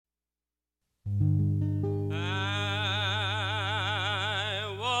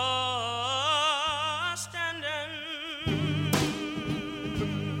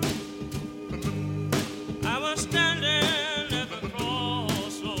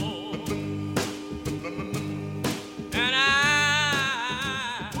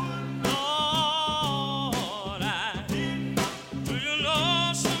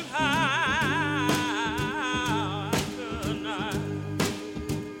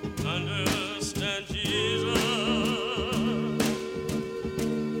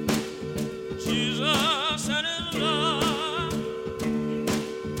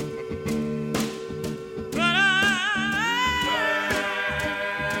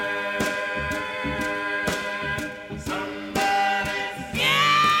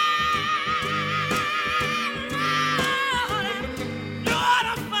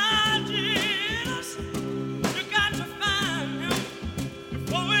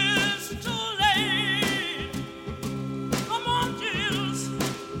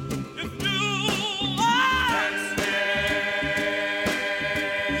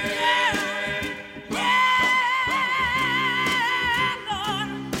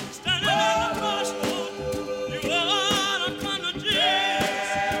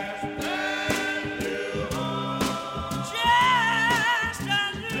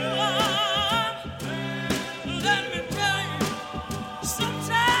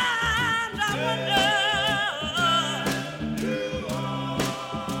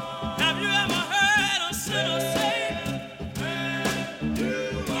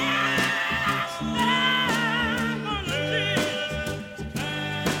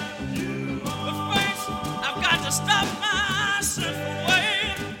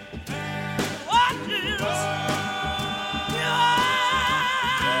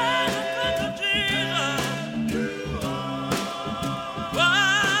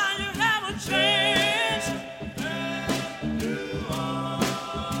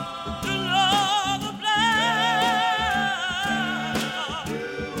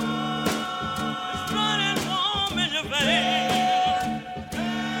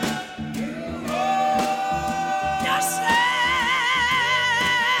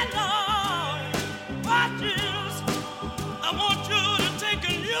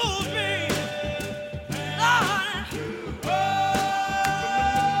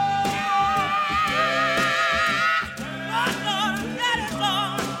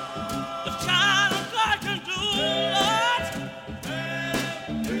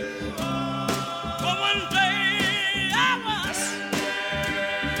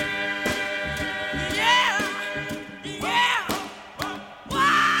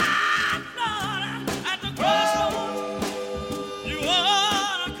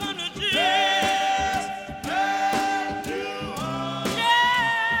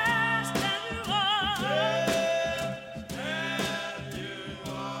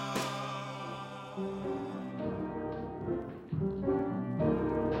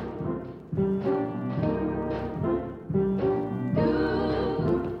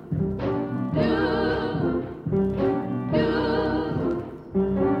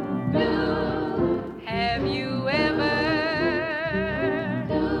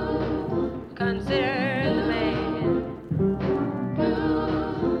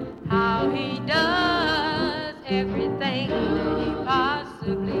everything that he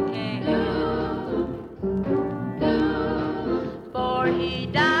possibly can. For he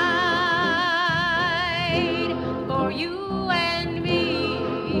died for you and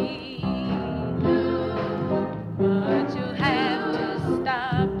me. But you have to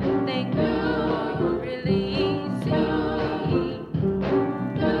stop and think before you really see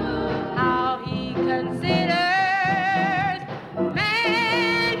how he considers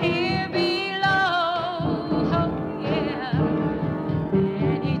man here below. Oh, yeah.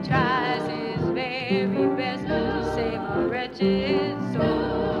 And he tries his very best to save our wretched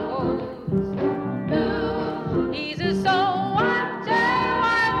souls. He's a soul watcher,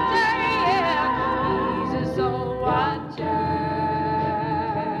 watcher, yeah. He's a soul watcher.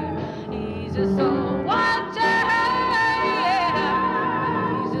 He's a soul watcher,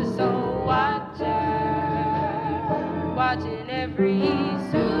 yeah. He's a soul watcher, watching every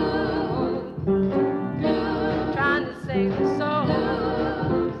soul, trying to save the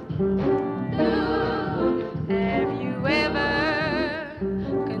souls. Have you ever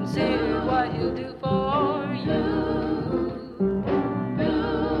considered what he'll do for you?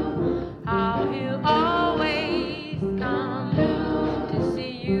 How he'll always come to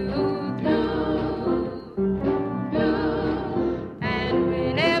see you through. And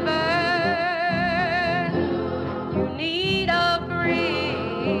whenever you need a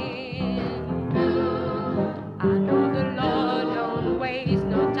friend, I know the Lord don't waste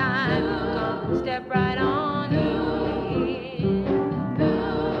no time. He'll come and step right on in.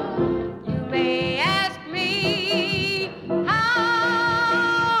 You may ask me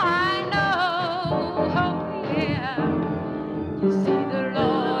how I know. Oh, yeah. You see, the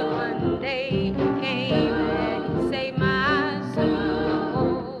Lord one day he came and he saved my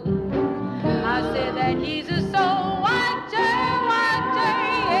soul. I said that he's a soul watcher, watcher,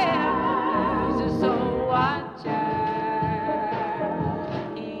 yeah. He's a soul watcher.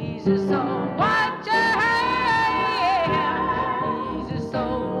 He's a soul watcher, yeah. He's a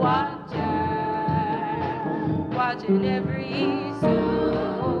soul watcher, watching every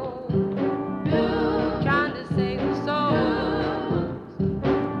soul, trying to save the souls.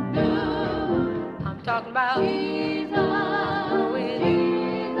 I'm talking about Jesus. Oh, it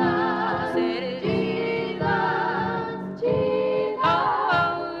is. I said it is.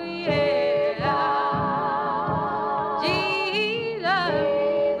 Oh, yeah. Jesus.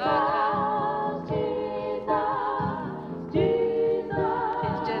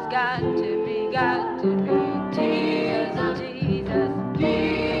 It's just got to be Jesus, Jesus.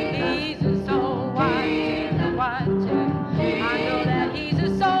 He's a soul watcher, watcher. I know that he's a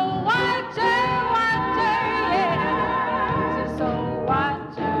soul watcher, watcher, yeah. He's a soul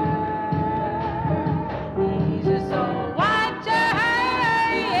watcher. He's a soul watcher,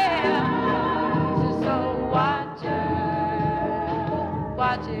 yeah. He's a soul watcher,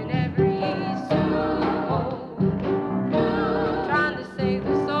 watching every soul, trying to save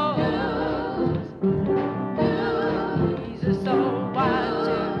the souls. He's a soul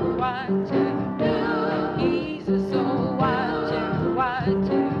watcher, watcher. He's a soul watcher,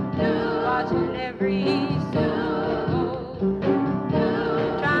 watcher, watching every soul,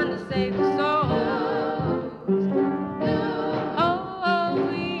 trying to save the souls. Oh, oh,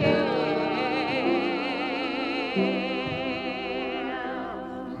 yeah.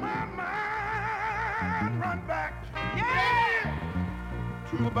 My mind run back, yeah,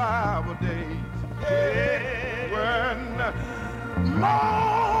 to the Bible days, yeah, when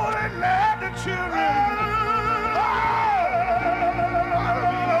Lord had led the children.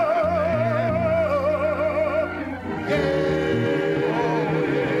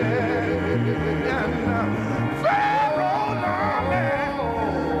 Pharaoh's army,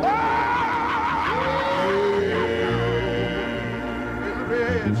 in the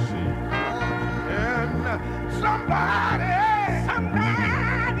Red Sea, and somebody,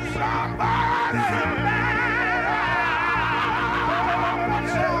 shall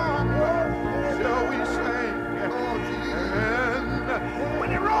we sing? And when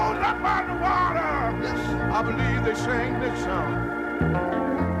he rose up out of the water, I believe they sang this song.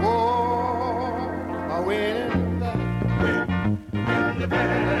 Oh, when in the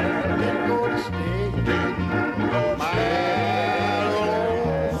valley, didn't go to stay. My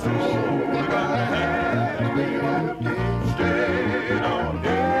old soul gonna have to be on day. Stay all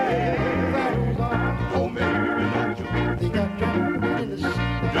day. Oh, Mary, don't you weep. They got drowned in the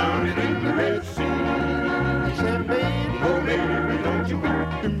sea. Drowned in the Red Sea. They said, baby, oh, Mary, don't you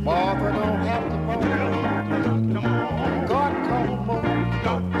weep. Martha don't have to mourn. God come home.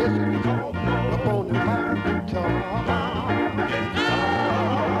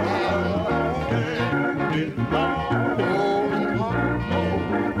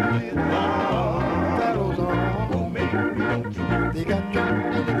 Fellows on. They got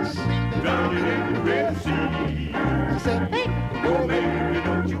drowned in the sea. Drowned in the Red Sea. I said, hey, Oh, baby,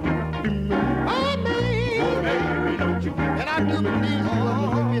 don't you my man. Oh, baby, don't you And I do believe you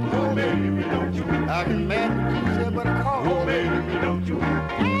love me with Oh, her. baby, don't you I can imagine she said, but I call Oh, her. baby, don't you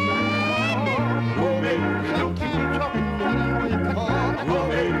Oh, baby, don't you Sometimes trouble when you call. Oh,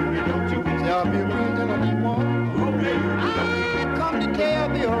 baby, don't you Say, I'll be a reason I need one. Oh, baby, don't you I come to tell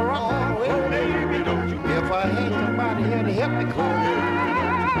me wrong. Oh, baby, don't you If I had somebody here to help me call.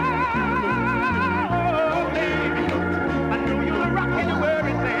 Oh, baby, don't you I know you're the rock and the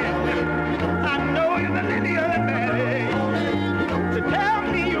worry man. I know you're the lily of the valley. So tell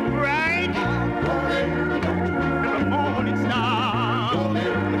me you're bright as a morning star.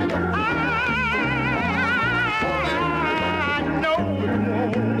 I know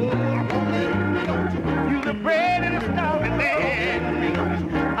you're the bread and the starving man.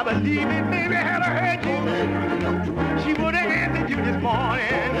 I believe it, baby, had I heard you, she would have answered you this morning.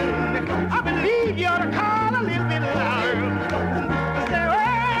 I believe you ought to call a little bit louder. Say,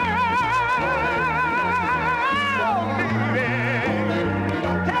 oh, baby,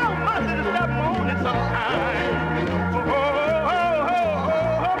 tell mother to stop moaning sometime.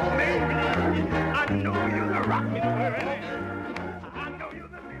 Oh, baby, I know you're the rock in the world. I know you're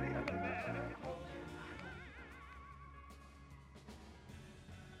the lily of the valley.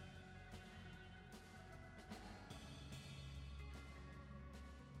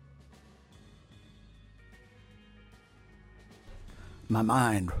 My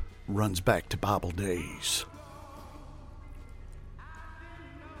mind runs back to Bible days.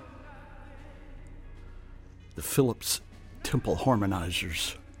 The Phillips Temple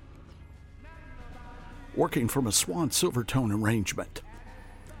Harmonizers, working from a Swan Silvertone arrangement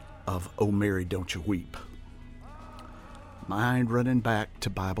of Oh Mary, Don't You Weep. Mind running back to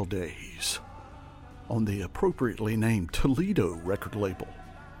Bible days on the appropriately named Toledo record label.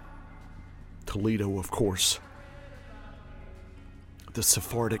 Toledo, of course, the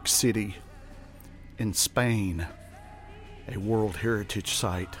Sephardic city in Spain, a World Heritage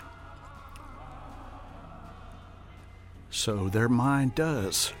Site. So their mind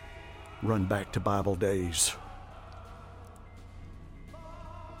does run back to Bible days.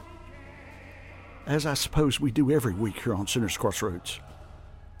 As I suppose we do every week here on Sinners Crossroads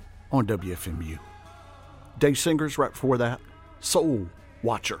on WFMU. Day Singers, right before that, Soul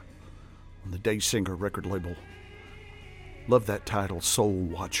Watcher on the Day Singer record label. Love that title, Soul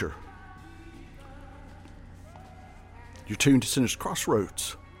Watcher. You're tuned to Sinners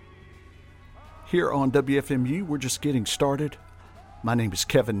Crossroads. Here on WFMU, we're just getting started. My name is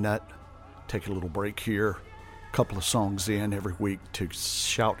Kevin Nutt. Take a little break here. A couple of songs in every week to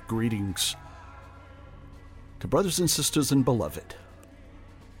shout greetings to brothers and sisters and beloved.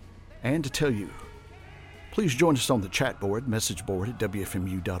 And to tell you, please join us on the chat board, message board at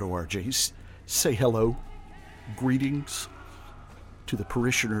WFMU.org. Say hello, greetings to the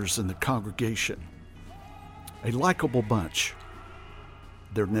parishioners in the congregation. A likable bunch.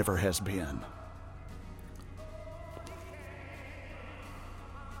 There never has been.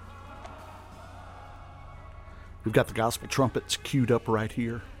 We've got the gospel trumpets queued up right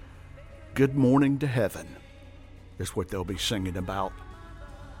here. Good Morning to Heaven is what they'll be singing about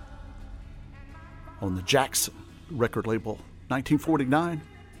on the Jackson record label, 1949.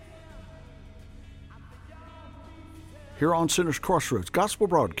 Here on Sinners Crossroads Gospel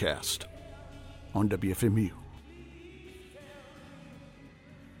Broadcast on WFMU.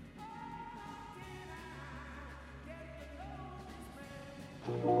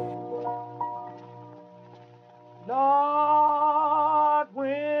 Lord,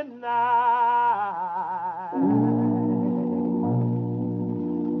 when I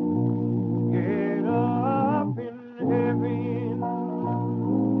get up in heaven,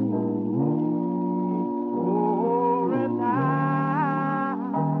 oh, and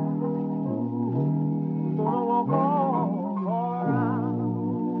I'm gonna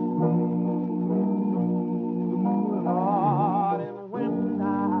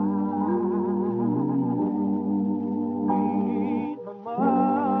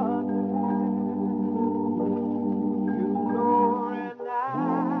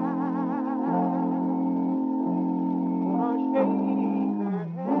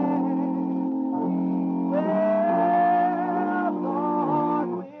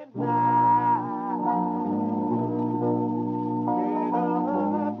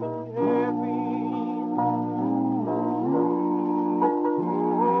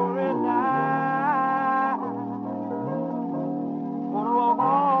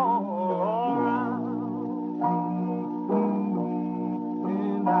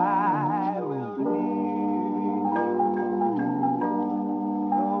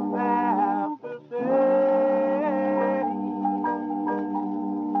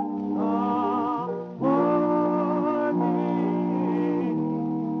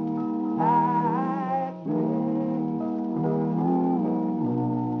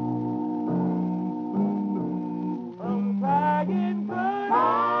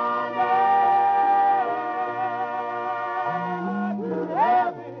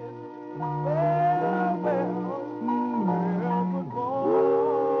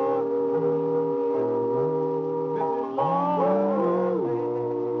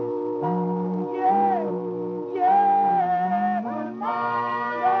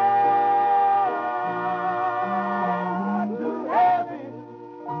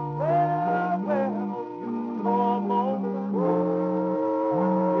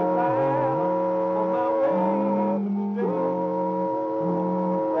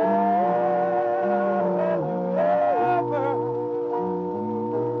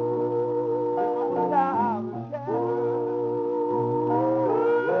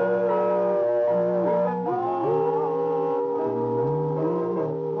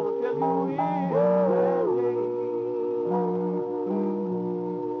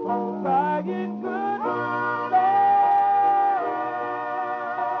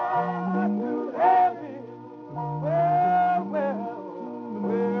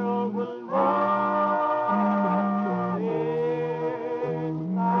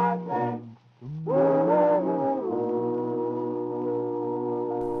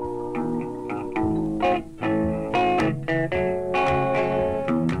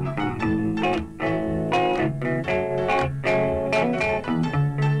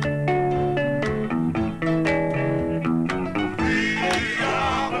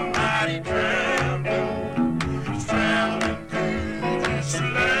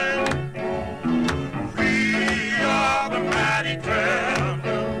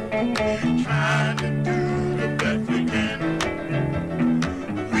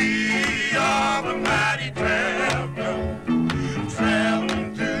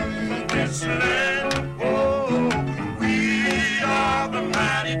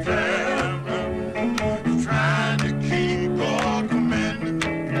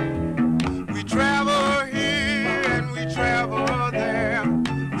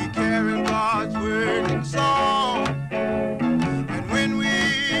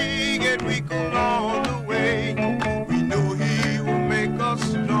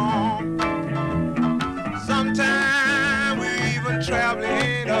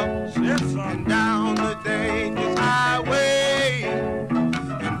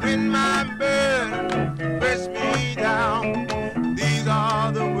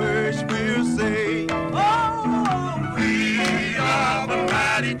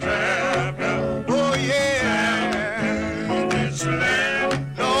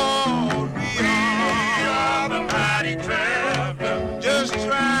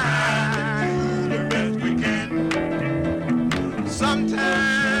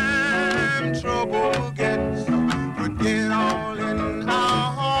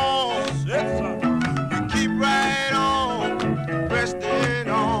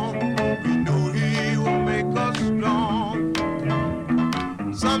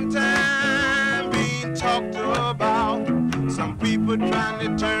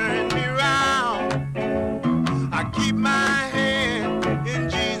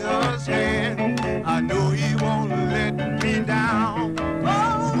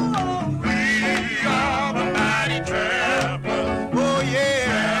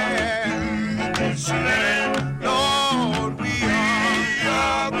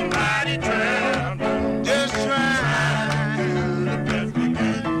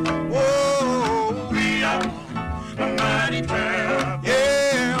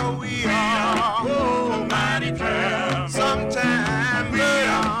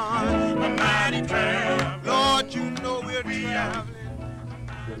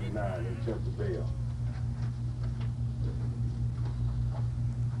except the bell.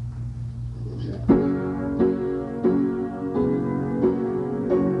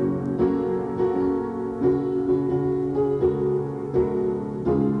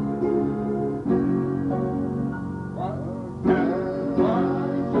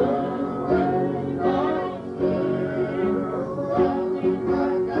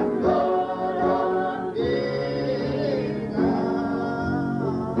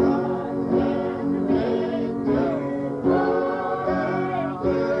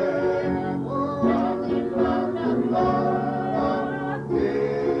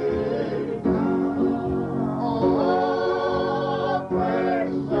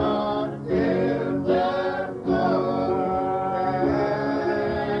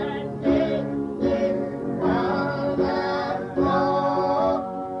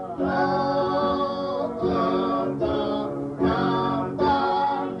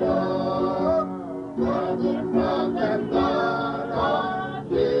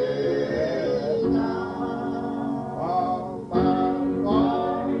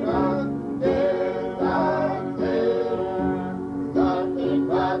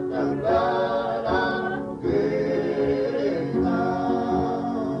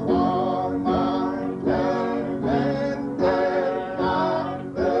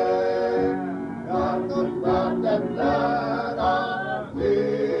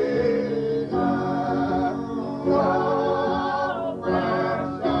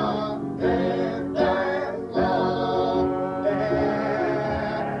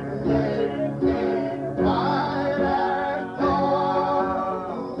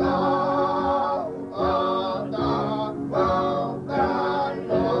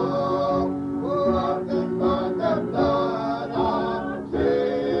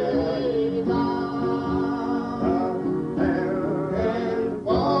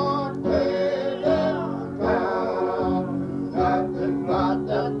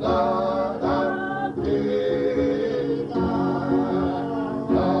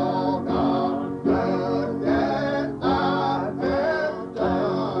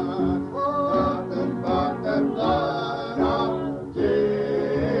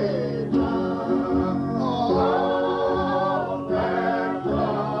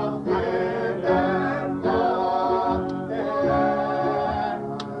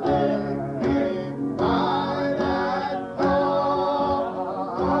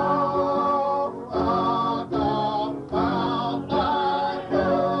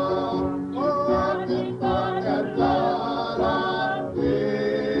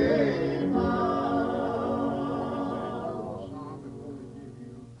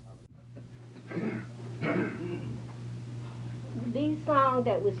 These songs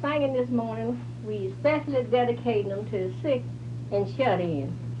that we're singing this morning, we especially dedicating them to the sick and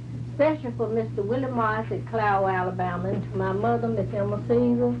shut-in. Especially for Mr. Willie Morris at Clow, Alabama, and to my mother, Miss Emma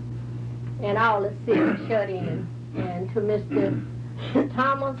Caesar, and all the sick and shut-in. And to Mr.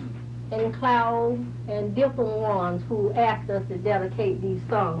 Thomas and Clow and different ones who asked us to dedicate these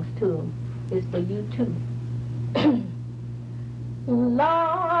songs to them. It's for you too.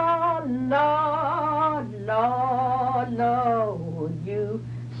 Lord, Lord, Lord, Lord, you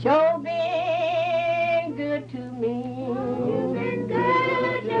sure been good to me. You've been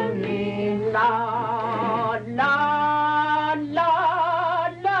good to me. Lord, Lord,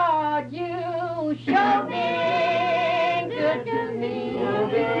 Lord, Lord, you sure been good to me.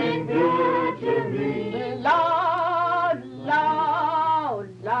 You've been good to me. Lord, Lord,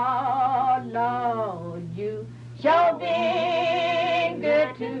 Lord, Lord, you sure been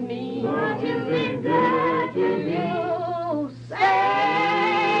good to me. You've been good to me. You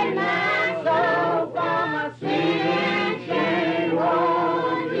saved my soul from a sin,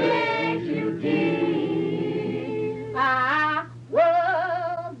 Lord, yes you did. I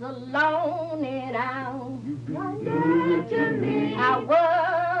was alone and out. You've been good to me. I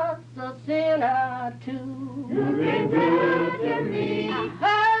was a sinner too. You've been good to me. I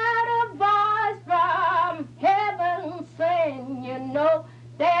heard a voice from heaven saying, you know,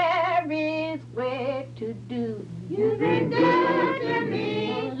 there is work to do. You've been good to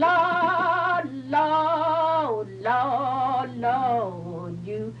me. Lord, Lord, Lord, Lord,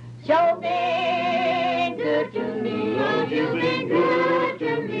 you sure been good to me. You've been good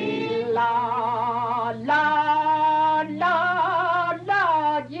to me. Lord, Lord, Lord,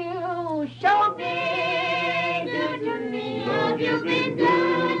 Lord, you sure been good to me. You've been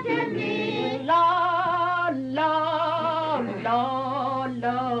good to me. Lord, Lord, Lord,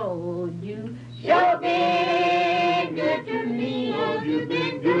 Lord, you sure been good to me. You've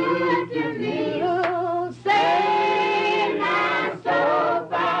been good to me. You saved my soul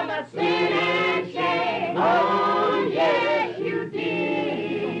from a sin.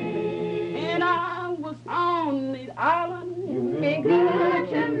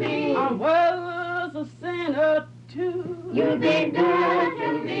 too. You've been good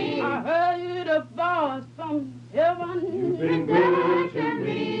to me. I heard a voice from heaven. You've been good to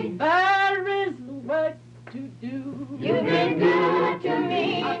me. There is work to do. You've been good to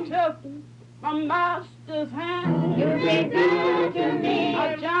me. I took my master's hand. You've been good to me.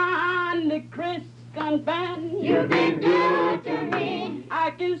 I joined the Christian band. You've been good to me.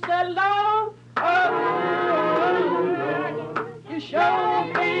 I can say, Lord, oh, you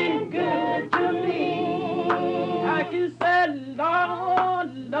sure been good to me. I can say, Lord,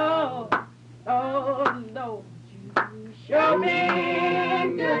 Lord, Lord, Lord, you sure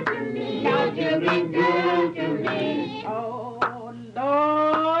been good to me. Lord, you've been good to me. Oh,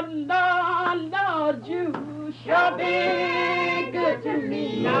 Lord, Lord, Lord, you sure been good to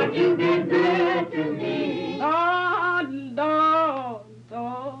me. Lord, you've been good to me. Lord, Lord,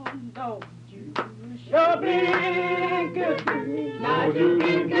 Lord, Lord, you sure been good to me. Lord, you've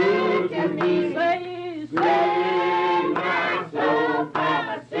been good to me. Say, my soul from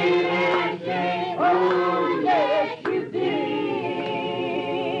a sin and shame. Oh, yes, you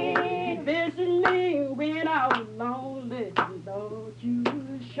did. Visit me when I was lonely. Lord, you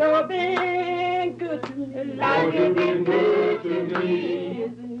sure been good to me. Lord, you've been good to me.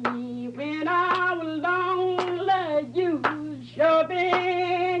 Visit me when I was lonely. You sure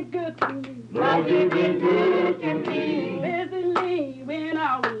been good to me. Lord, you've been good to me. Visit me when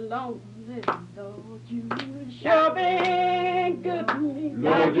I was lonely. Lord, you sure been good to me.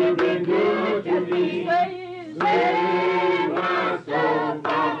 Lord, you've been good to me. Say, my soul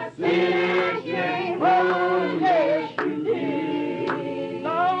from sin and shame. Oh, yes, you did.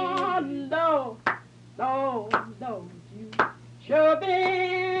 Lord, Lord, Lord, Lord, you sure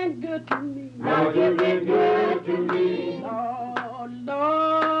been good to me. Lord, you've been good to me. Lord,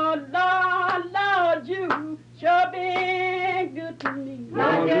 Lord, Lord, Lord, you sure been good to me.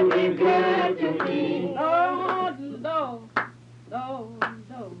 Lord, you've been good to me. Lord, Lord, Lord,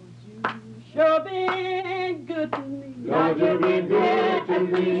 Lord, you sure been good to me. Lord, you've been good to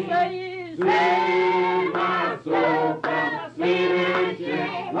me. Say, my soul from sin and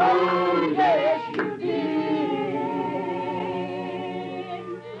shame. Oh, yes, you did.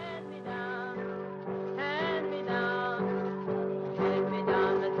 Hand me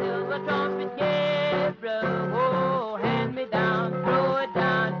down, the silver trumpet, Gabriel. Oh, hand me down, throw it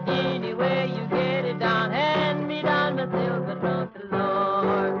down, anywhere you get it down. Hand me down the silver trumpet,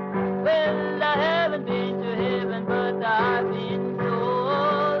 Lord. Well, I haven't been to heaven, but I've been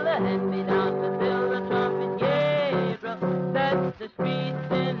told. Hand me down the silver trumpet, Gabriel. That's the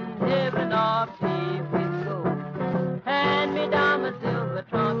streets in heaven are paved with gold. Hand me down the silver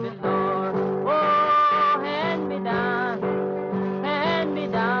trumpet, Lord. Oh, hand me down, hand me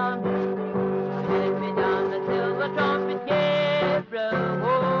down. Hand me down the silver trumpet, Gabriel.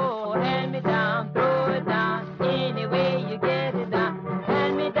 Oh, hand me down, throw it down, any way you get it down.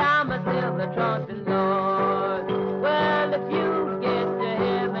 Hand me down my silver trumpet, Lord. Well, if you get to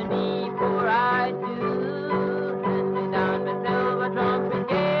heaven before I do, hand me down my silver trumpet,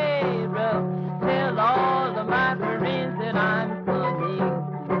 Gabriel. Tell all of my friends that I'm coming.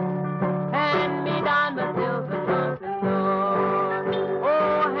 Hand me down my silver trumpet, Lord.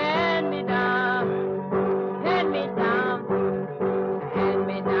 Oh, hand me down, hand me down, hand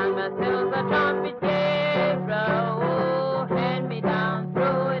me down my silver trumpet, Gabriel. Oh, hand me down,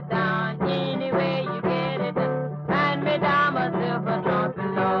 throw it down, any way you get it done. Hand me down my silver trumpet,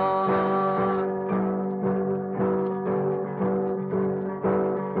 Lord.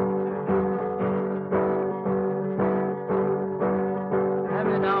 Hand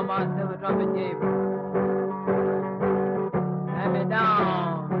me down my silver trumpet, Gabriel. Hand me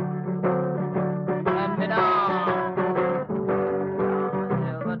down, hand me down,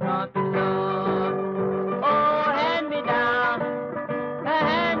 silver trumpet, Lord. Oh, hand me down,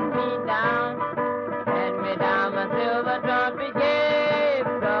 hand me down, hand me down my silver trumpet,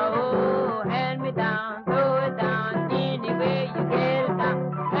 Gabriel. Oh, hand me down, throw it down, any way you get it down.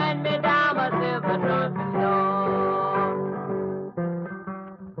 Hand me down my silver trumpet, Lord.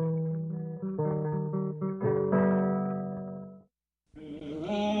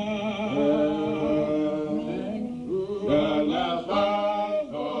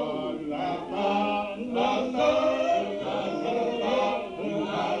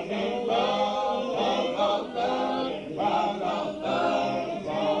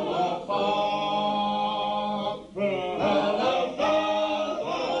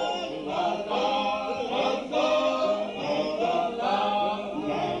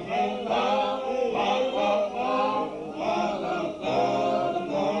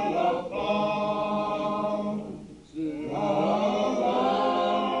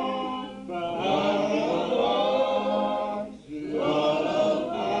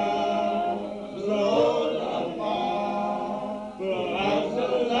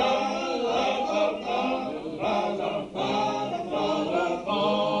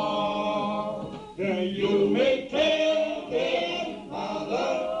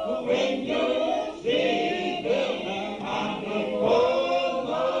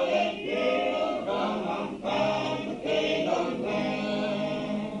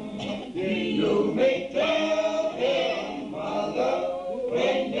 You may tell him, brother,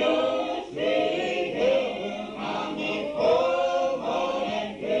 when you see him, I'm the poor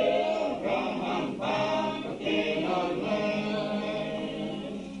morning pilgrim, I'm bound for Canaan land.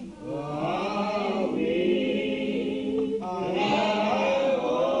 Are we? And I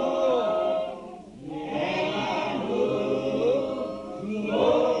hope, and I know,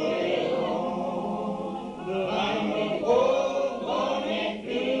 slowly on, I'm the poor morning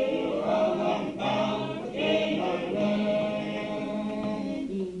pilgrim, I'm bound for Canaan land.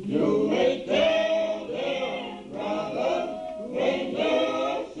 You may tell them, brother, when you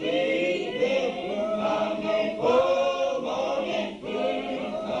see them, I'm the poor morning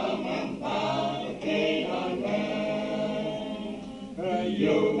pilgrim, I'm bound for Canaan land.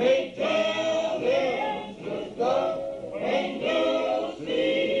 You may tell them, sister, when you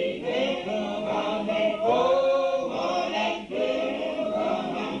see them, I'm the poor morning pilgrim,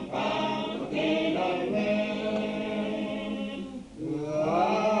 I'm bound for Canaan land.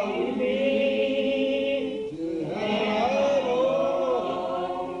 Are we to have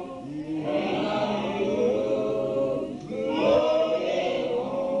all, and I know, slowly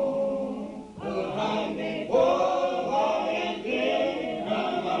on, but I'm the poor morning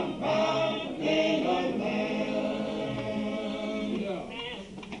pilgrim, I'm bound for Canaan land.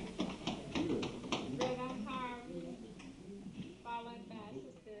 Brother Harvey, followed by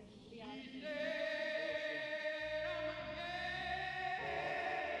Sister Bianca.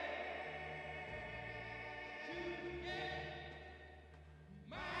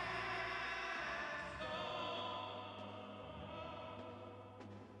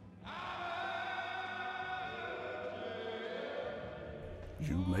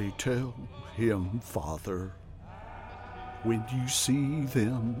 You may tell him, Father, when you see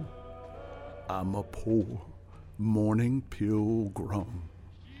them, I'm a poor morning pilgrim.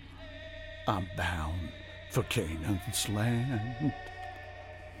 I'm bound for Canaan's land.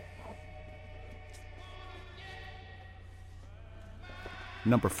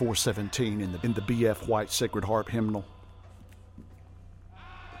 Number 417 in the B.F. White Sacred Harp hymnal.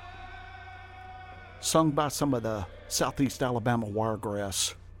 Sung by some of the Southeast Alabama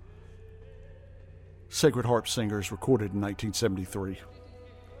Wiregrass Sacred Harp singers, recorded in 1973.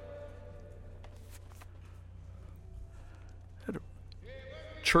 At a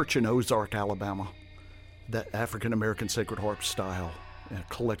church in Ozark, Alabama, that African American Sacred Harp style,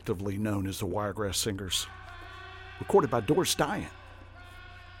 collectively known as the Wiregrass Singers, recorded by Doris Diant.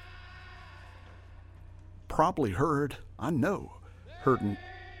 Probably heard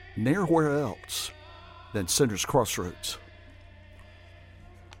nowhere else than Sinner's Crossroads.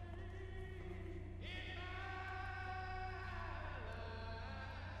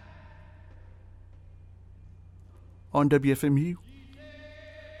 On WFMU,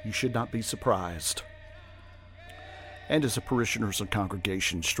 you should not be surprised. And as the parishioners and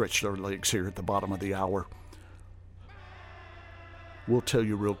congregation stretch their legs here at the bottom of the hour, we'll tell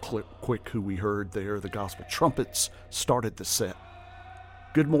you real quick who we heard there. The Gospel Trumpets started the set.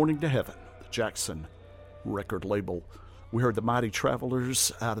 Good Morning to Heaven, the Jackson record label. We heard the Mighty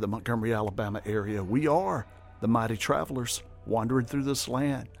Travelers out of the Montgomery, Alabama area. We are the Mighty Travelers, wandering through this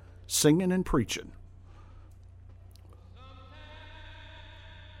land, singing and preaching.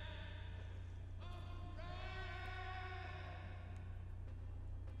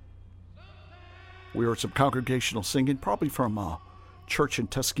 We heard some congregational singing, probably from a church in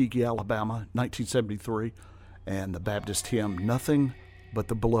Tuskegee, Alabama, 1973, and the Baptist hymn, Nothing But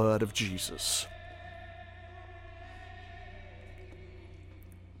the Blood of Jesus.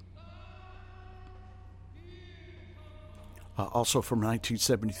 Also from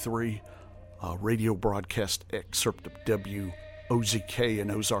 1973, a radio broadcast excerpt of WOZK in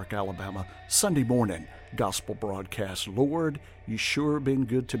Ozark, Alabama, Sunday morning gospel broadcast. Lord, you sure been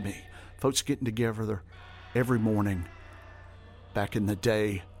good to me. Folks getting together every morning back in the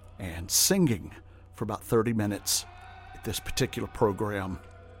day and singing for about 30 minutes at this particular program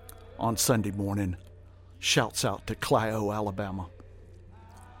on Sunday morning. Shouts out to Clio, Alabama.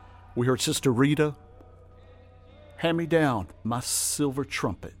 We heard Sister Rita, Hand Me Down My Silver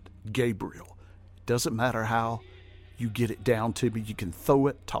Trumpet, Gabriel. Doesn't matter how you get it down to me. You can throw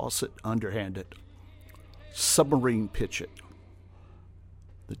it, toss it, underhand it. Submarine Pitch It.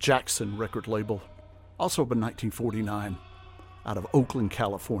 The Jackson record label, also in 1949, out of Oakland,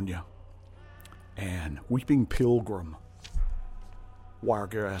 California. And Weeping Pilgrim,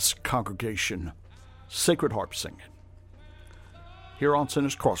 Wiregrass Congregation, Sacred Harp singing. Here on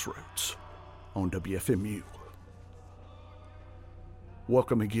Sinner's Crossroads on WFMU.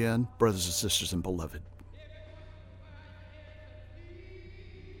 Welcome again, brothers and sisters and beloved.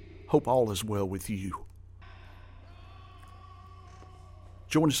 Hope all is well with you.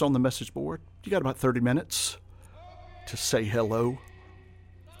 Join us on the message board. You got about 30 minutes to say hello.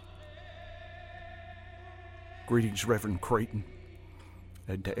 Greetings, Reverend Creighton,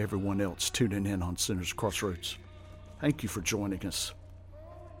 and to everyone else tuning in on Sinners Crossroads. Thank you for joining us.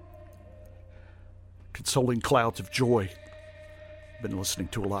 Consoling Clouds of Joy. Been listening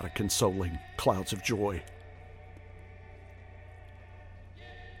to a lot of Consoling Clouds of Joy.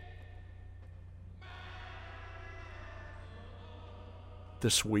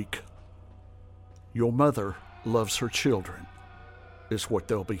 This week, Your Mother Loves Her Children is what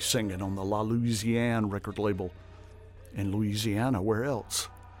they'll be singing on the La Louisiane record label in Louisiana. Where else?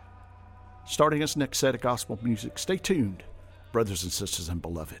 Starting us next set of gospel music. Stay tuned, brothers and sisters and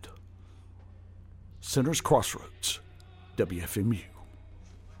beloved. Sinners Crossroads, WFMU.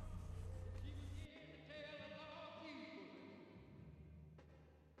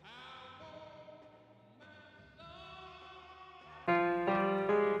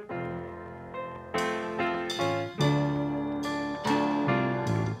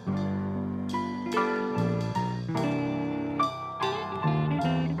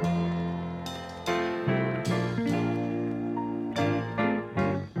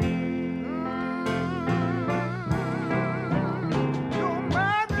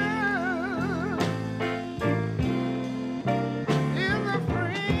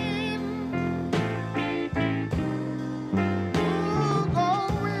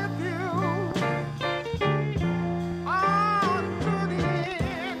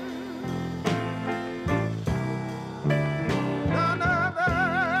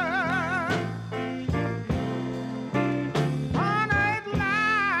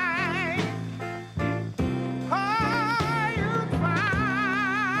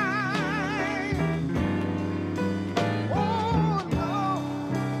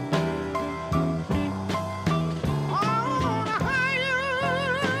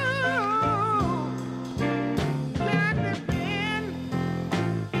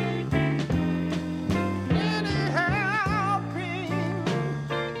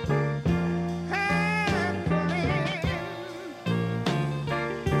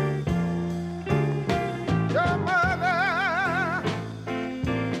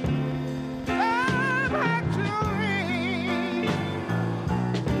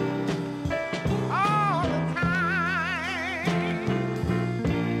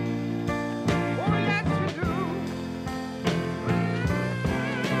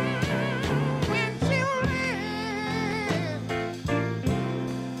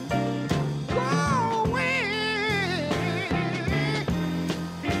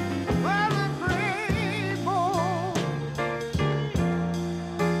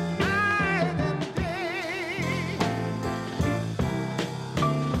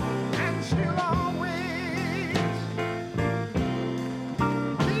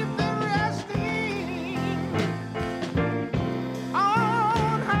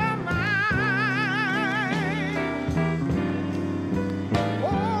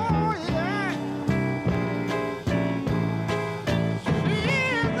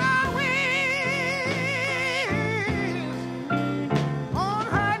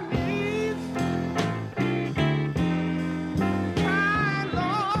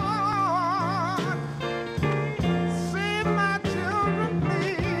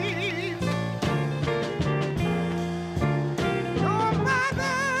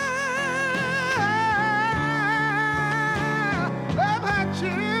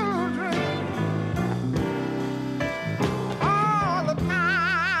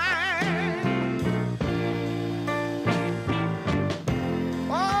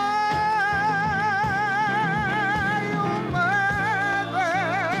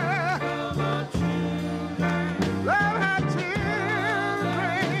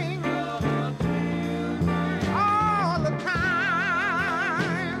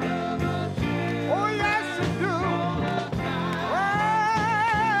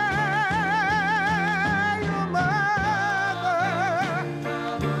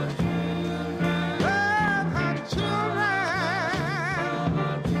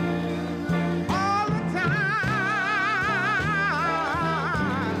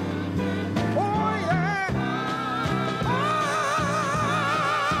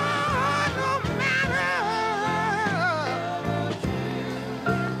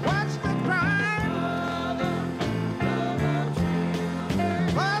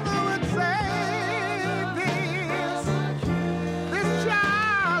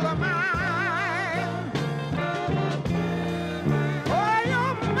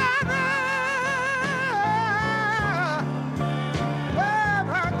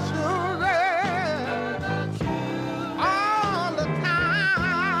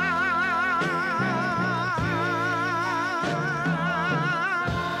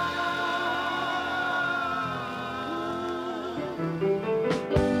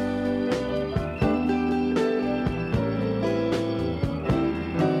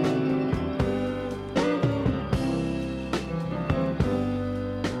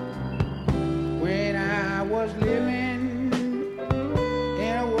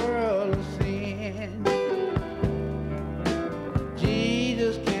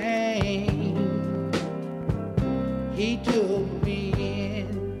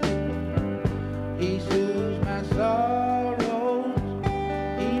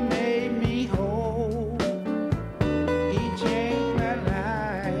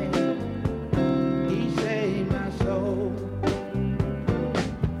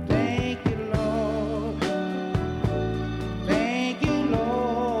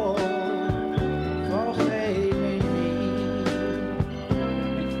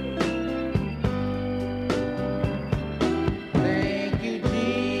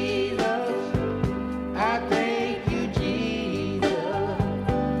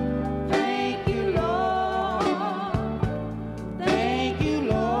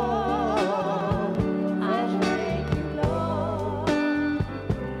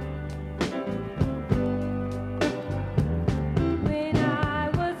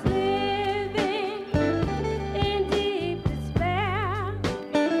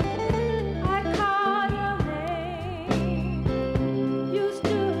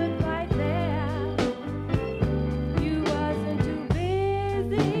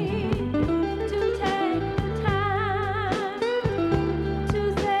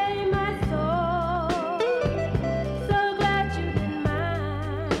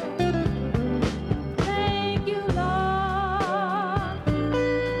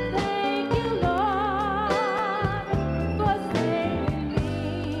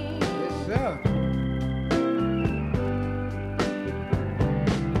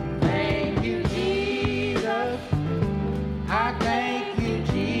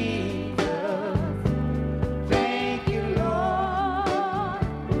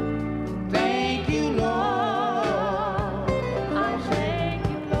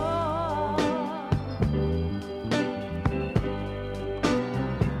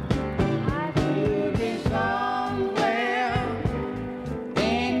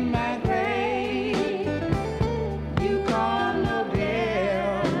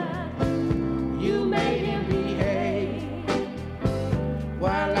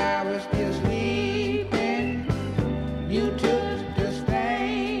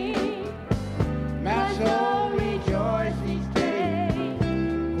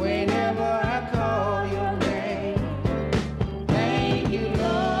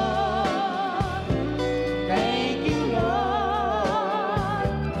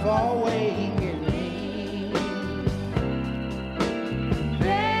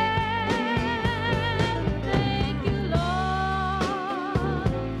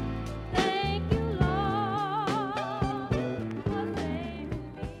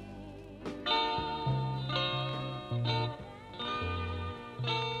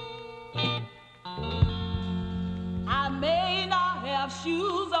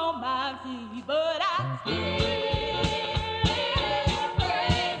 on my feet, but I still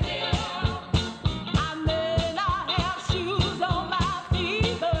praise Him. I may not have shoes on my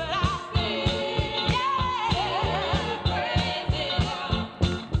feet, but I still praise Him.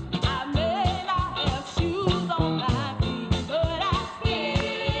 I may not have shoes on my feet, but I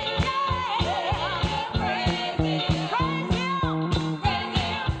still praise Him. Praise Him, praise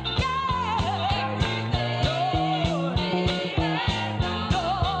Him, yeah.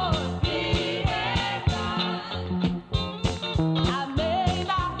 Lord, He has done.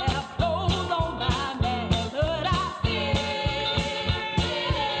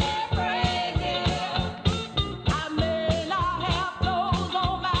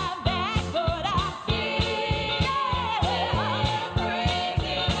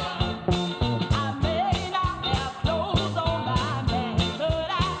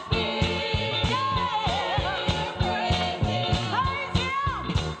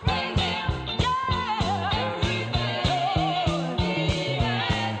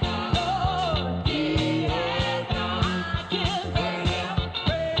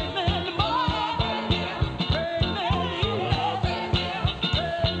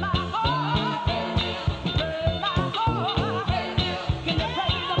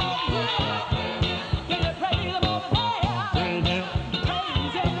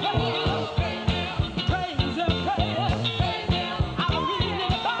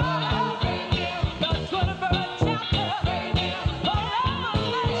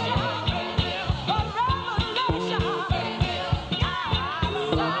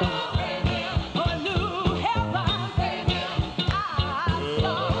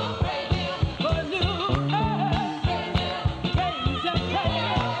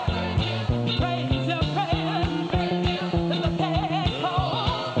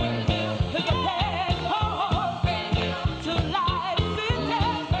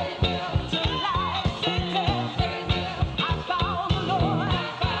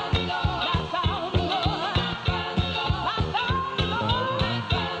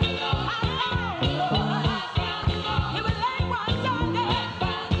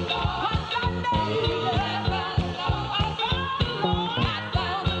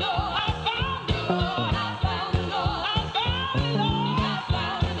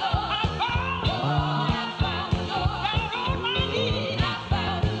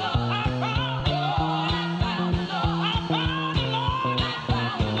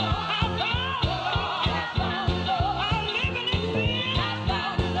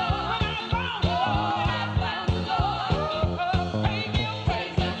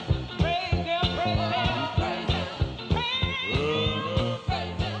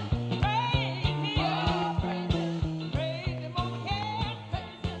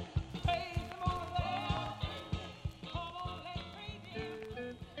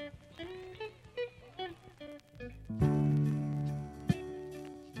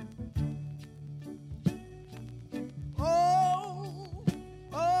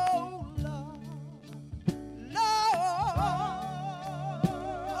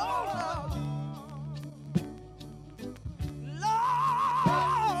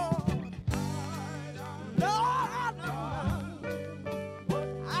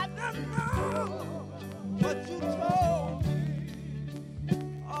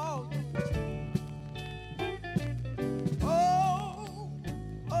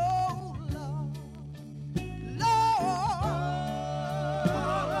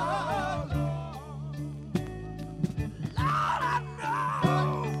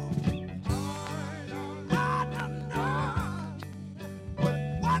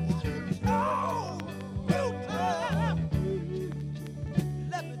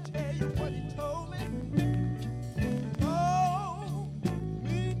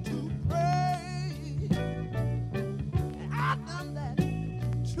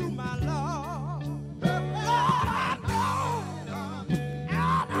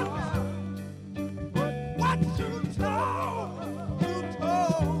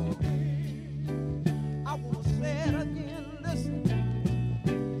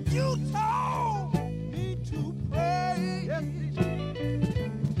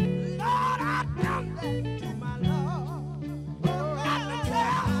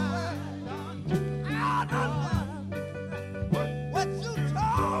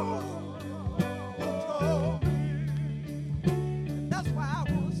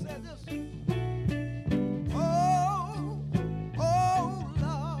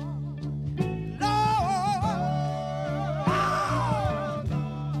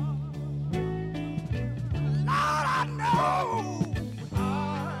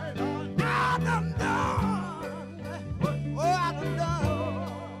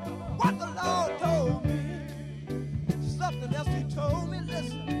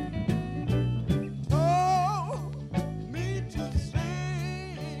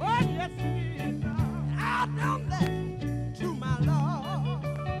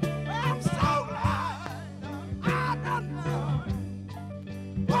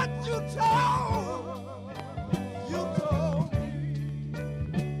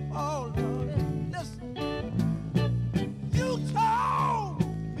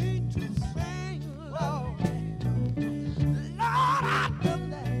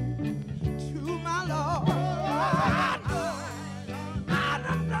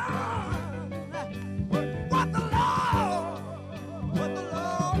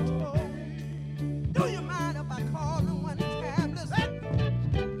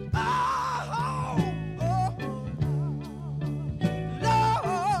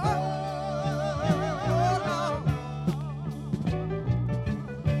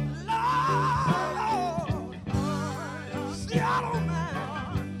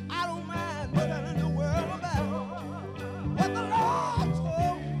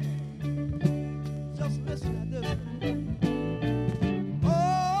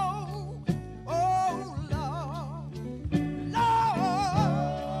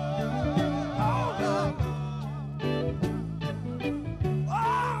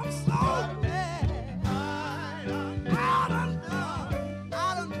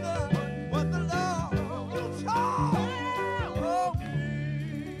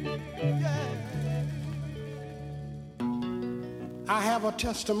 have a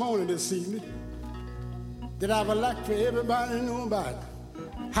testimony this evening that I would like for everybody to know about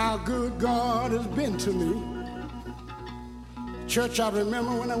how good God has been to me. Church, I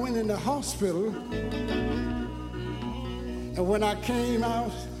remember when I went in the hospital, and when I came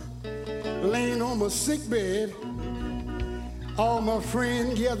out laying on my sick bed, all my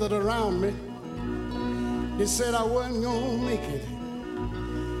friends gathered around me. They said I wasn't gonna make it.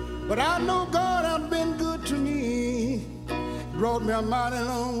 But I know God has been good to me. Brought me a mighty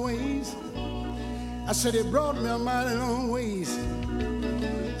long ways. I said he brought me a mighty long ways.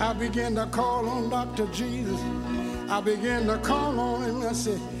 I began to call on Dr. Jesus. I began to call on him. I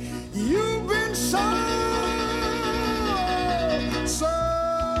said, you've been so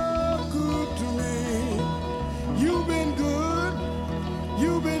good to me. You've been good.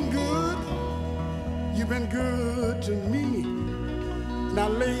 You've been good. You've been good to me. And I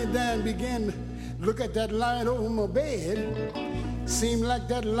laid there and began to look at that light over my bed. Seemed like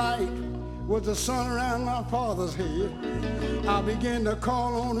that light was the sun around my father's head. I began to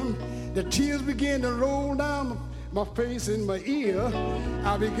call on him. The tears began to roll down my face and my ear.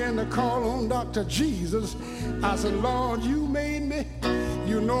 I began to call on Dr. Jesus. I said, Lord, you made me.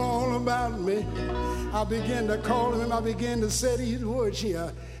 You know all about me. I began to call him. I began to say these words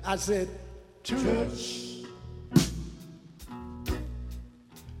here. I said, touch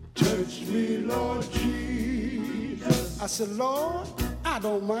me, Lord Jesus. I said, Lord, I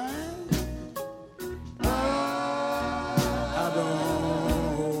don't mind. I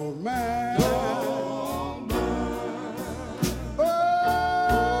don't mind. Oh,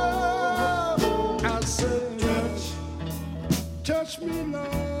 I said, touch me,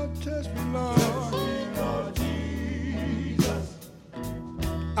 Lord, touch me, Lord. Touch me, Lord Jesus.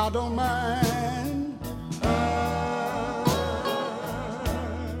 I don't mind.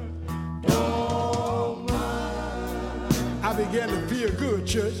 I began to feel good,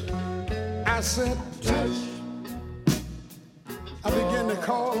 church. I said, touch. I began to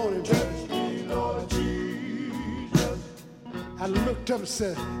call on him. Touch me, Lord Jesus. I looked up and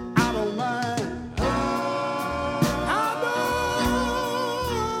said, I don't mind.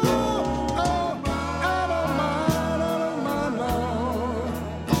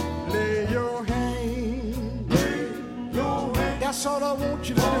 That's all I want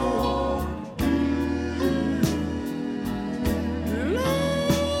you to do.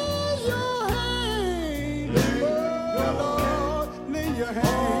 Lay your hand, oh Lord, lay your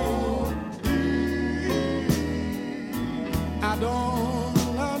hand. I don't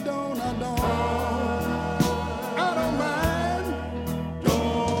mind.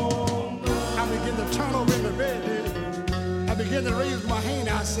 I begin to turn over in the bed, dude. I begin to raise my hand.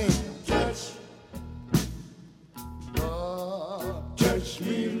 I say,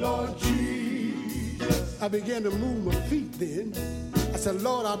 Lord Jesus. I began to move my feet then. I said,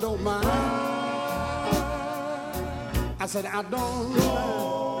 Lord, I don't mind. I said, I don't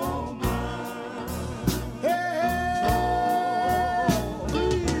mind. Hey,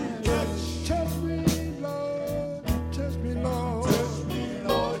 touch me, Lord. Touch me, Lord. Touch me,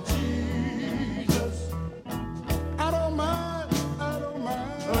 Lord Jesus. I don't mind. I don't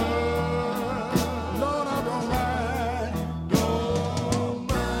mind. Lord, I don't mind.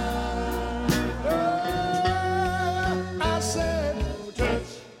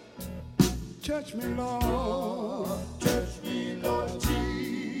 Touch me, Lord. Touch me, Lord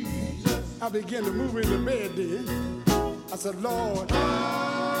Jesus. I began to move in the bed then. I said, Lord,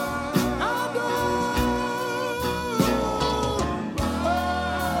 I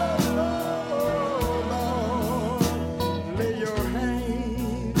Lord, lay your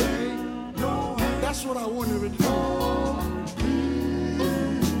hand. That's what I wanted to do.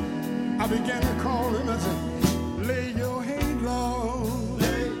 I began to call him. I said, lay your hand, Lord.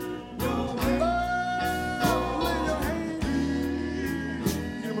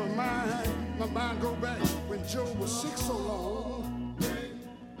 My mind go back when Job was sick so long.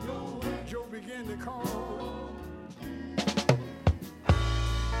 Job began to call.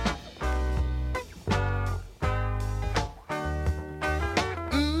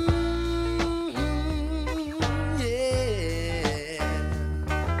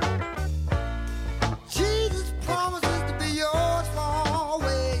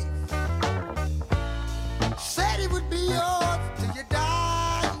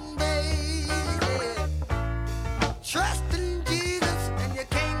 Trust in Jesus and you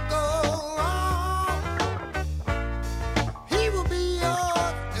can't go wrong.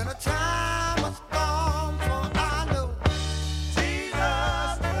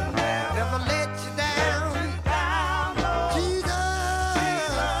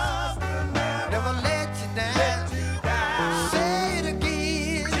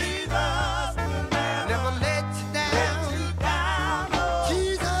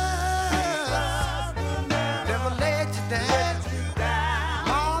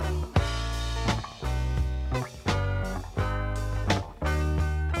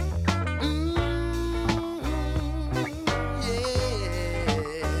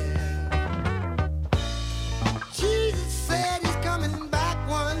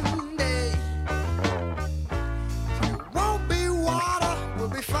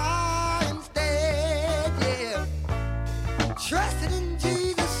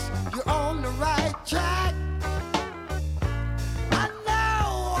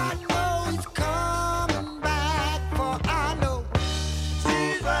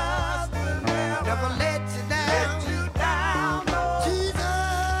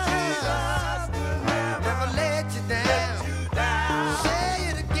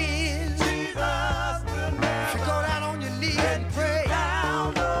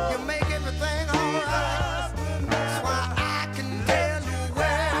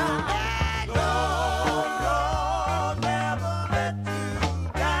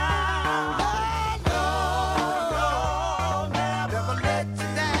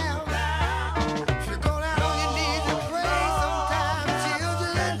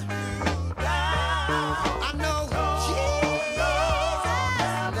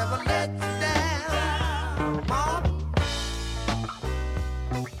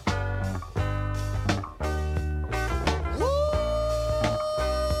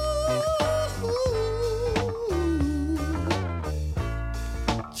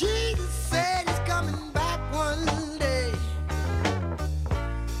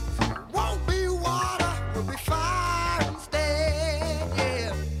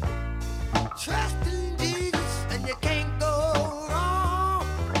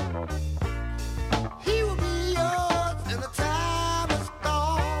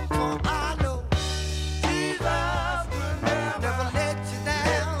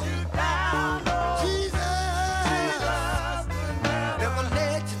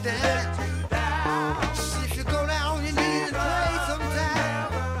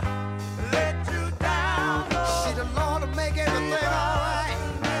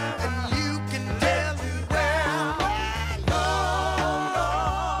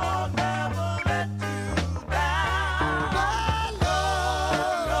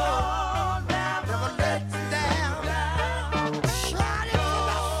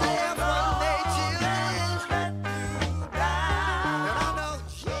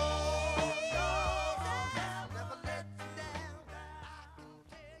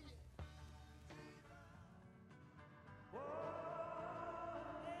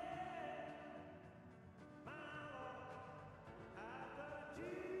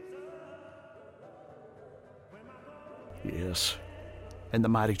 Yes. And the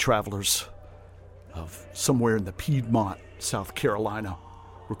Mighty Travelers of somewhere in the Piedmont, South Carolina,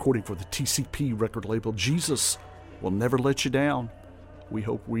 recording for the TCP record label. Jesus will never let you down. We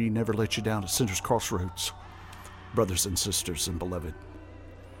hope we never let you down at Sinners Crossroads, brothers and sisters and beloved.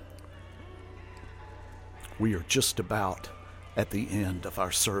 We are just about at the end of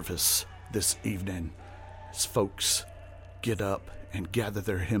our service this evening as folks get up and gather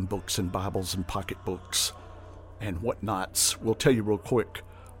their hymn books and Bibles and pocketbooks and whatnots. We'll tell you real quick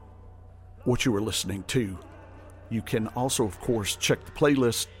what you were listening to. You can also, of course, check the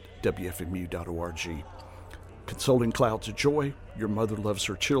playlist, wfmu.org. Consoling Clouds of Joy, Your Mother Loves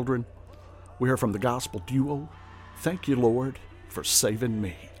Her Children. We heard from the gospel duo, Thank You, Lord, for Saving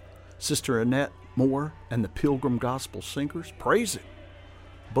Me. Sister Annette Moore and the Pilgrim Gospel Singers, Praise Him.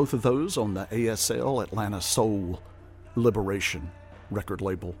 Both of those on the ASL, Atlanta Soul Liberation record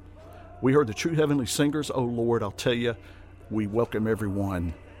label. We heard the True Heavenly Singers, Oh Lord, I'll tell you, we welcome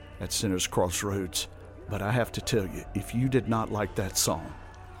everyone at Sinners Crossroads. But I have to tell you, if you did not like that song,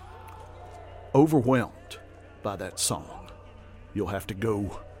 overwhelmed by that song, you'll have to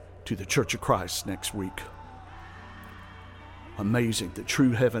go to the Church of Christ next week. Amazing, the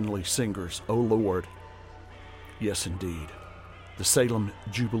True Heavenly Singers, Oh Lord. Yes, indeed. The Salem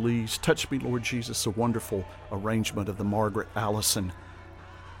Jubilees, Touch Me, Lord Jesus, a wonderful arrangement of the Margaret Allison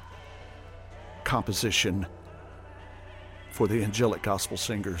composition for the Angelic Gospel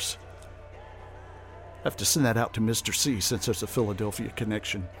Singers. I have to send that out to Mr. C since there's a Philadelphia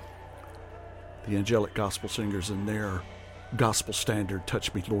connection. The Angelic Gospel Singers and their gospel standard,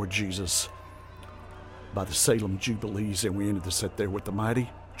 Touch Me, Lord Jesus, by the Salem Jubilees, and we ended the set there with the Mighty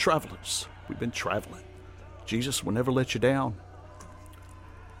Travelers. We've been traveling. Jesus will never let you down.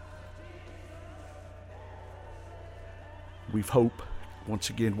 We hope, once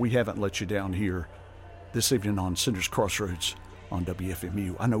again, we haven't let you down here this evening on Sinners Crossroads on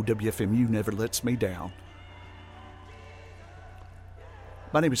WFMU. I know WFMU never lets me down.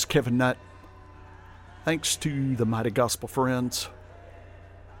 My name is Kevin Nutt. Thanks to the Mighty Gospel Friends.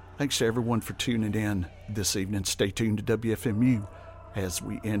 Thanks to everyone for tuning in this evening. Stay tuned to WFMU as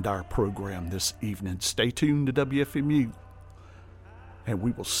we end our program this evening. Stay tuned to WFMU, and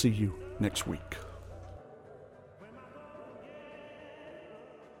we will see you next week.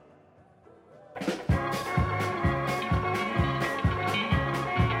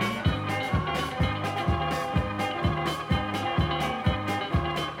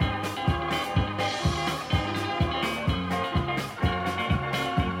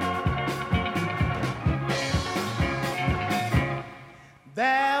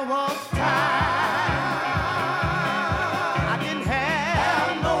 There was time I didn't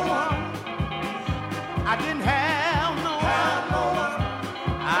have no one. I didn't have no one.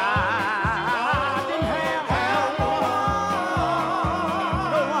 I didn't have no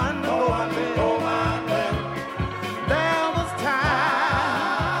one to go my bed. There was time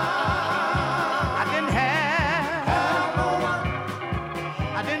I didn't have no one.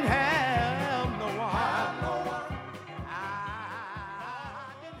 I didn't have no one.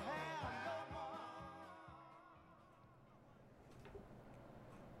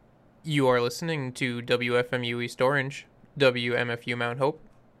 You are listening to WFMU East Orange, WMFU Mount Hope,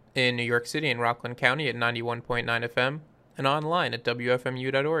 in New York City and Rockland County at 91.9 FM, and online at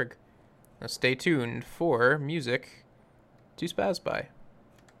WFMU.org. Now stay tuned for music to spaz by.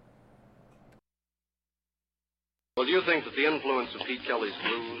 Well, do you think that the influence of Pete Kelly's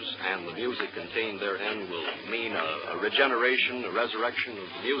blues and the music contained therein will mean a regeneration, a resurrection of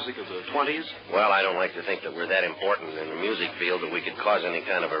the music of the 20s? Well, I don't like to think that we're that important in the music field that we could cause any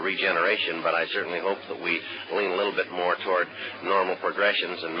kind of a regeneration, but I certainly hope that we lean a little bit more toward normal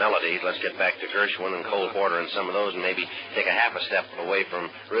progressions and melodies. Let's get back to Gershwin and Cole Porter and some of those, and maybe take a half a step away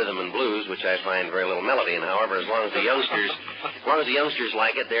from rhythm and blues, which I find very little melody in. However, as long as the youngsters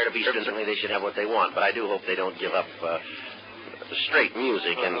like it, they're to be certain certainly they should have what they want. But I do hope they don't give up straight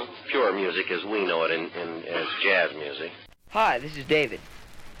music and pure music as we know it as jazz music. Hi, this is David.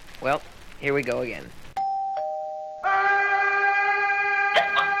 Well, here we go again.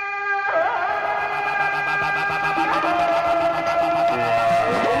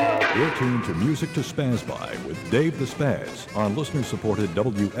 You're tuned to Music to Spaz By with Dave the Spaz on listener-supported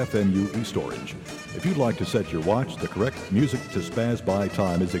WFMU East Orange. If you'd like to set your watch, the correct Music to Spaz By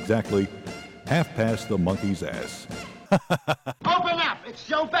time is exactly 1/2 the monkey's ass. Open up! It's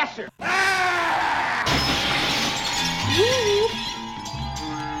Joe Besser.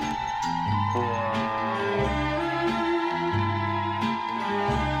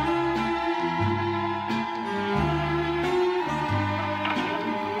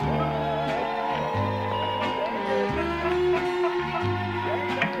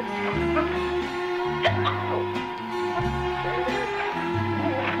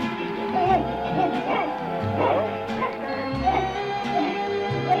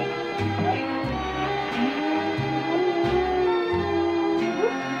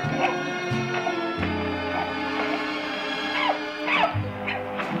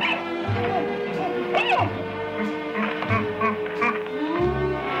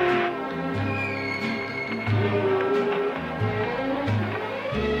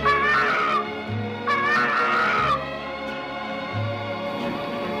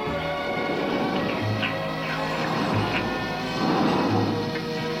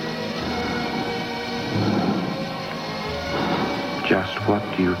 what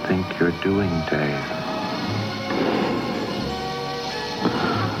do you think you're doing, Dave?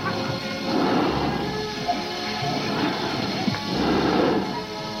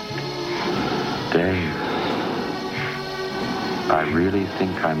 Dave, I really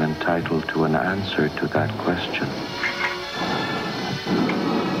think I'm entitled to an answer to that question.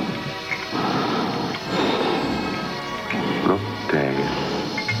 Look, Dave,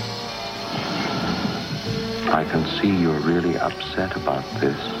 I can see you're really upset about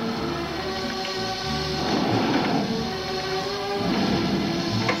this.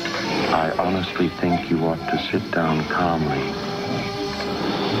 I honestly think you ought to sit down calmly,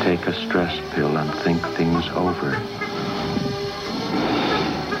 take a stress pill, and think things over.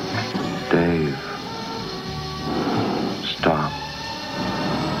 Dave, stop.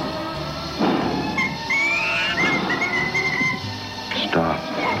 Stop,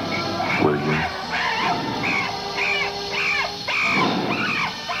 will you?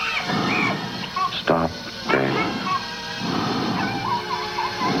 Stop, Dave.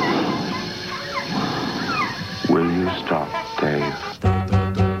 Will you stop, Dave?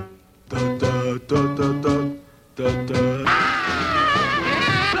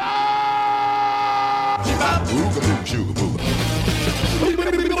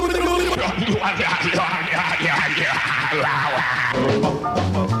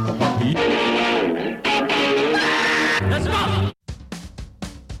 Let's go!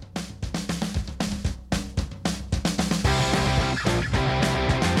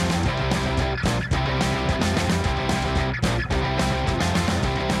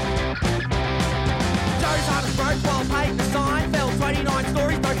 Joe's hardest broke while painting the sign. Fell 29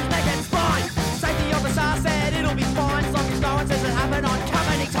 stories, broke his neck and spine. Safety officer said it'll be fine as long as no one says it happened on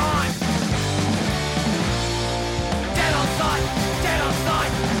company time. Dead on sight, dead on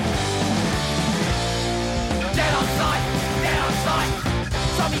sight. Dead on sight, dead on sight.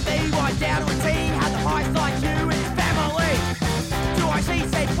 Tommy B right down to a T, had the highest IQ in his family. 2IC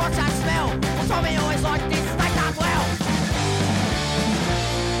said, what's that smell? Well, Tommy always like this, they can't well.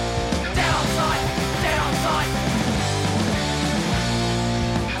 Dead on sight, dead on sight.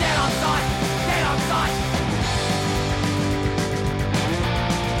 Dead on sight, dead on sight.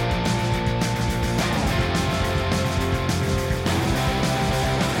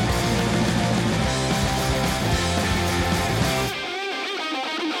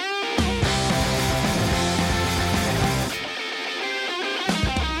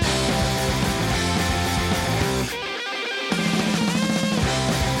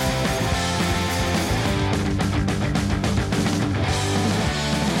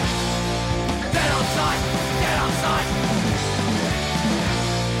 Dead on sight, dead on sight.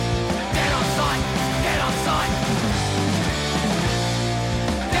 Dead on sight, dead on sight.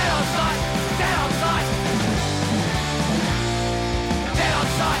 Dead on sight, dead on sight. Dead on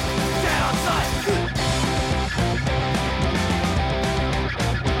sight, dead on sight.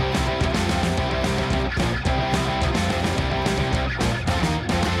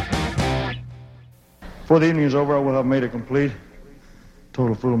 Before the evening is over, I will have made a complete,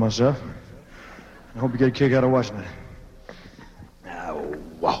 total fool of myself. I hope you get a kick out of watching it. Wow.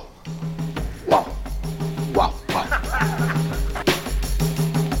 Wow. Wow. Wow.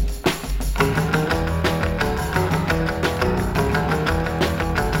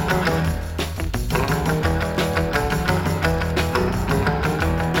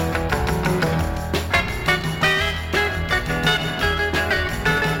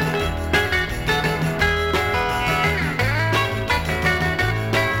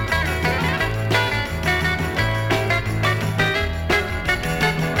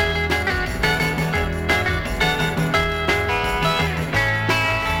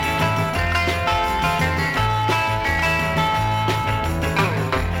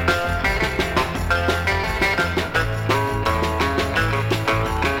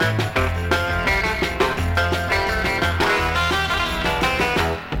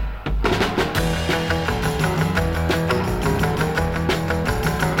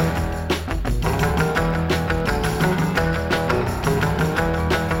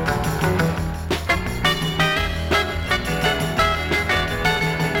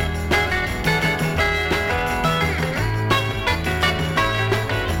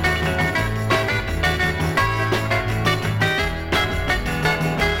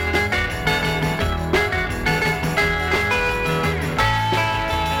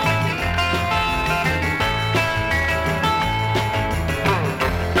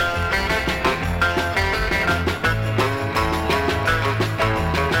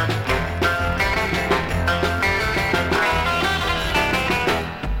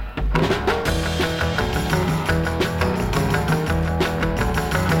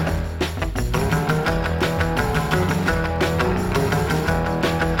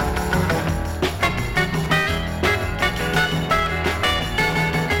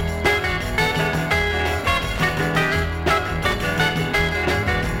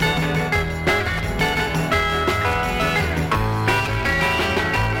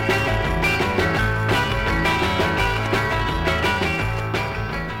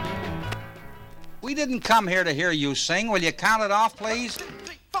 didn't come here to hear you sing. Will you count it off, please?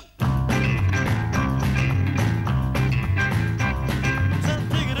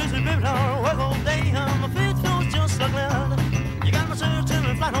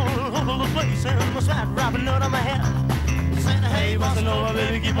 Hey, bossa nova,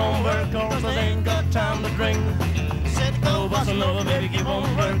 baby, keep on working, cause I ain't got time to drink. Said, go, bossa nova, baby, keep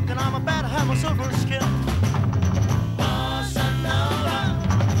on working, I'm about to have my silver skin.